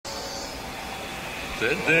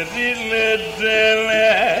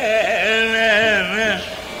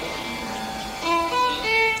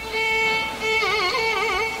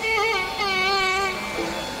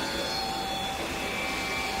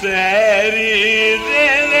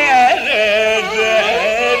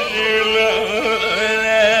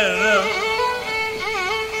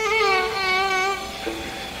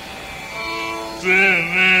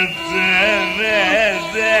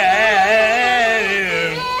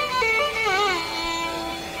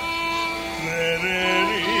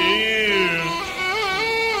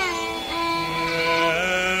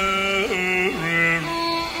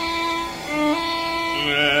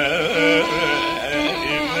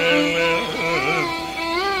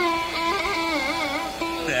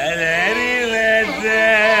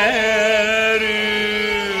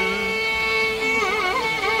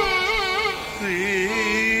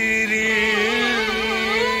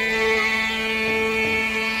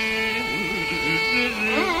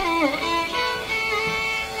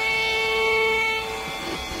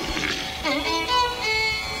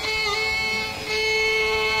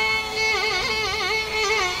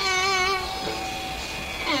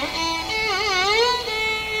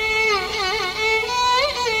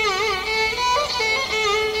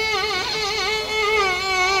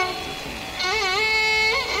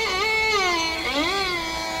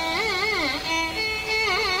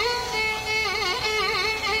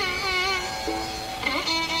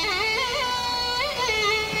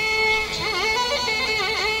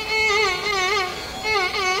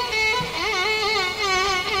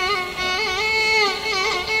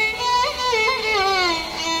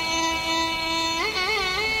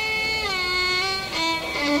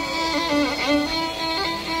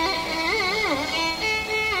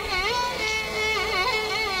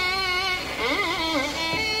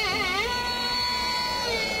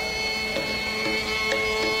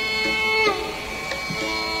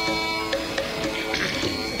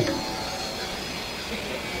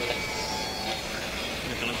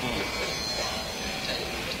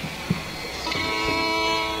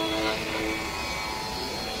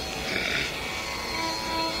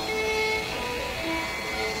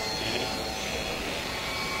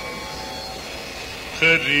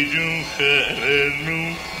Hariyum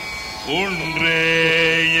Haranum ஒன்றே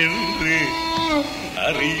என்று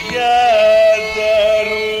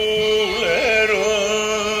அறியாதருளரோ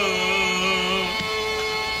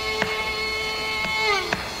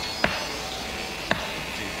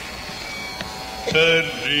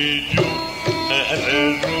Hariyum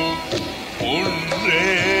Haranum ஒன்றே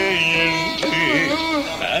என்று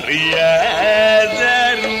அறியாதருளரோ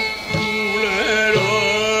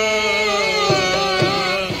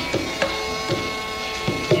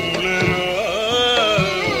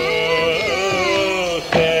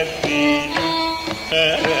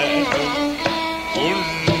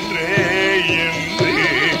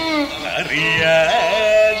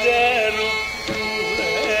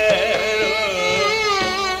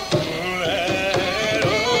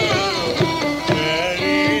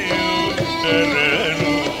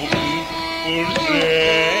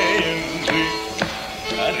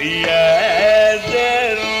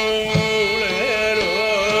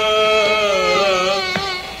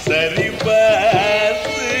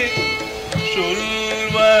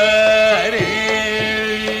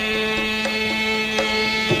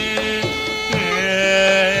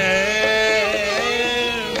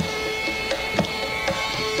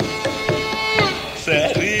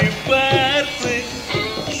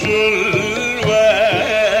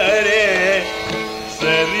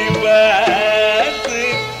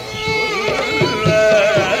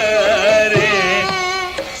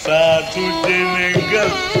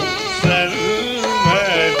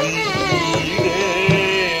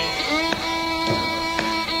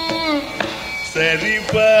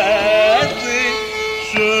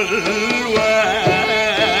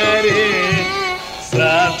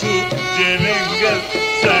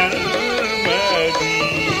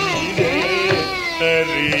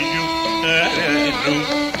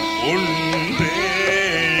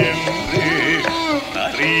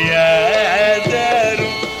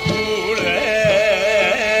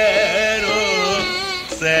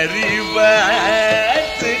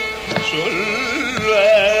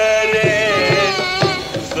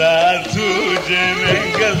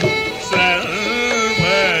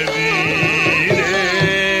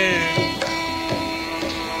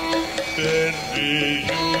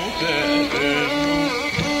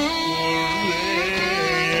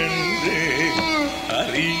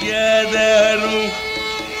அறியாதரும்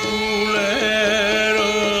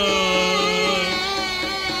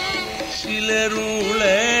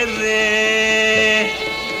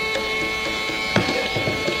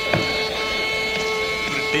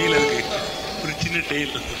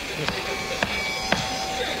ஸ்டைல்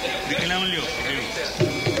இதுக்கெல்லாம் இல்லையோ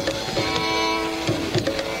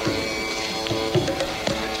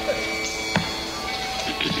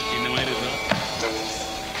இந்த மாதிரி இருக்கும்.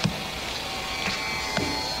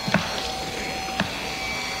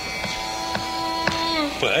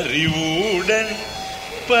 பரிவுடன்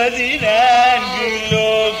 14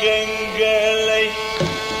 லோகங்களை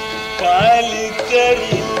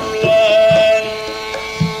பாலித்தருள்வார்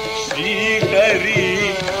ஸ்ரீஹரி.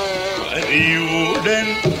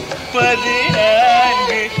 பரிவுடன்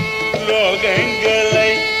 14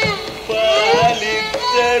 லோகங்களை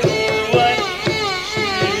பாலித்தருள்வார்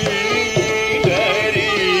ஸ்ரீஹரி.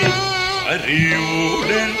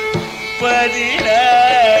 பரிவுடன்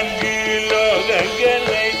 14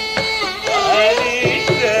 லோகங்களை பாலித்தருள்வார்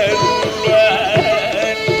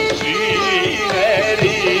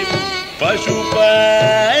ஸ்ரீஹரி.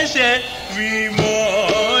 பசுபாச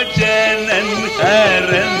விமோச்சனன்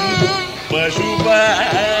ஹரன்.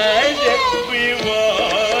 பசுபாச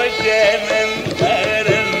விமோச்சனன்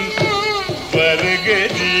ஹரன்.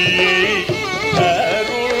 பரகதியை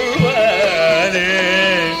அருள்வாரே.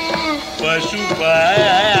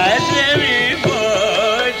 பசுபாச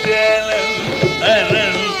விமோச்சனன்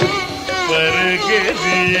ஹரன்.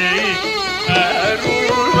 பரகதியை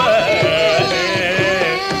அருள்வாரே.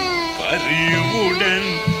 பரிவுடன்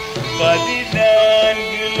 14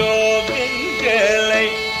 லோகங்களை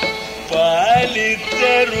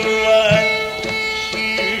பாலித்தருள்வார்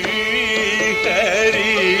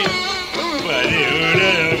ஸ்ரீஹரி.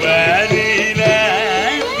 பரிவுடன் 14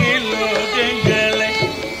 லோகங்களை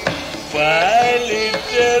பாலித்தருள்வார்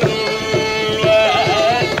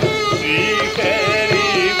ஸ்ரீஹரி.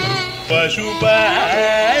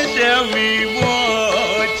 பசுபாச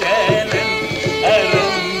விமோச்சனன்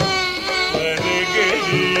ஹரன்.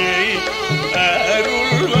 பரகதியை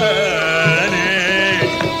அருள்வாரே.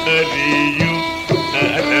 ஹரியும்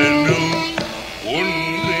ஹரனும்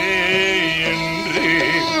ஒன்றே என்று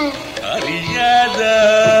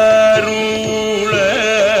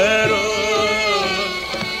அறியாதாருளரோ.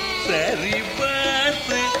 சரி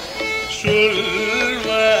பார்த்து சொல்வாரே.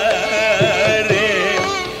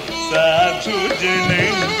 சாது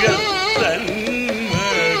ஜனங்கள்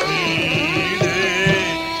தன்மதியிலே.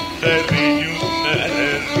 ஹரியும்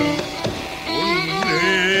ஹரனும்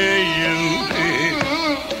ஒன்றே என்று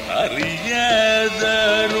அறியாதருளரோ.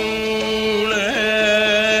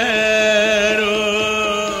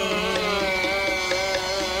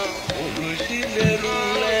 ஒரு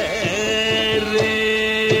சிலருளரே.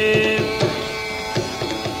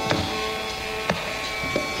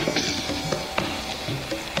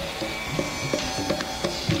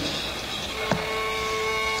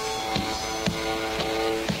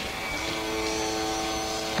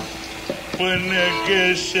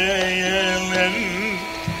 பனகசயனன்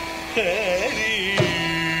ஹரி.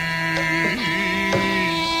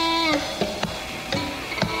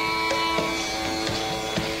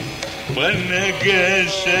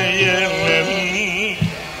 பனகசயனன்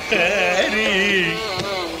ஹரி.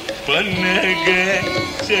 பனகசயனன்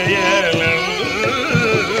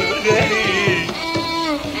ஹரி.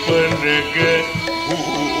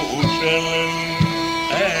 பனகபூஷணன்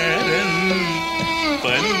ஹரன்.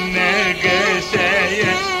 பன்னகசயனன்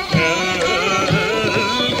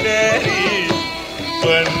ஹரி.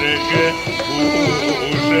 பன்னகபூஷணன்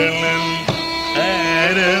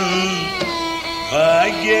ஹரன்.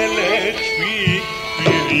 பாக்யலக்ஷ்மி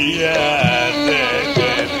பிரியாத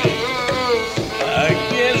ஹரி.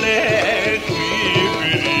 பாக்யலக்ஷ்மி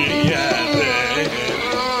பிரியாத ஹரி.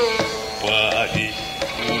 பாதி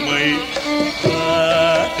உமை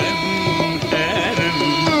பாகன் ஹரன்.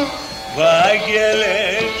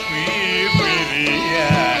 பாக்யலக்ஷ்மி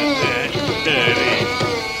பிரியாத ஹரி.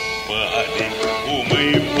 பாதி உமை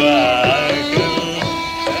பாகன்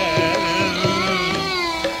ஹரன்.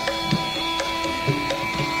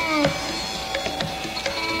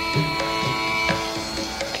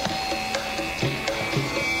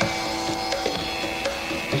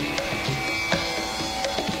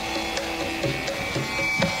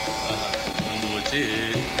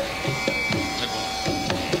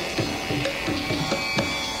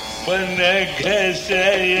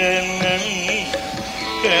 பனகசயனன்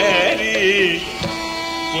ஹரி.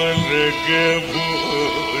 பனகபூஷணன்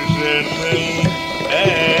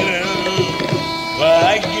ஹரன்.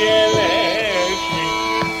 பாக்யலக்ஷ்மி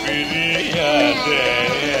பிரியாத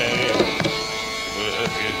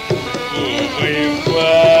உமை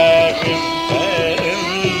பாகன் ஹரன்.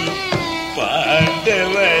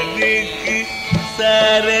 பாண்டவனுக்கு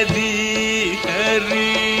சாரதி ஹரி.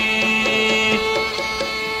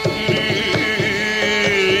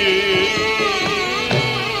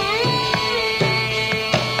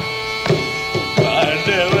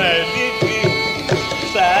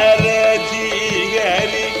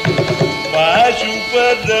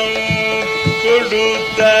 பாசுபதம்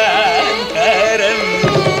கொடுத்தான் ஹரன்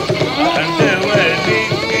ஆண்டவனுக்கு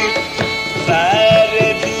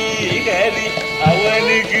சாரதி ஹரி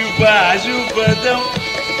அவனுக்கு பாசுபதம்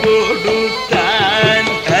கொடுத்தான்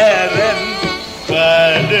ஹரன்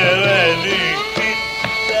பாண்டவனுக்கு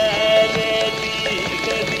சாரதி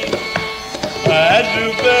ஹரி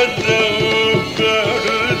பாசுபதம்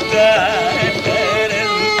கொடுத்தான்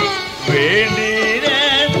ஹரன் வேண்டின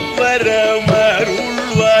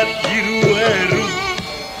வரமருள்வார் இருவரும்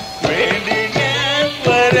வேண்டின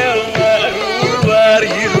வரமருள்வார்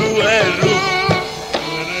இருவரும்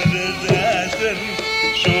வரததாசன்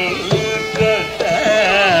சொல்றாது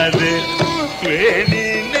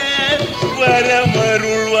வேண்டின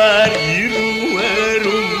வரமருள்வார்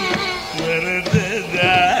இருவரும்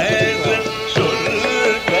வரததாசன்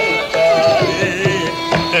சொல்றாது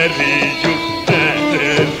ஹரியும்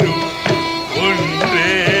ஹரனும் ஒன்றே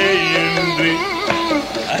என்று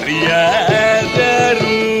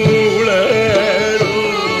அறியாதருளரோ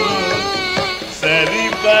சரி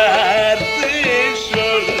பார்த்து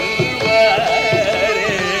சொல்வாரே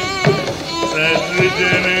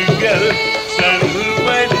சர்வஜனங்கள்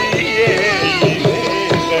சர்வஜ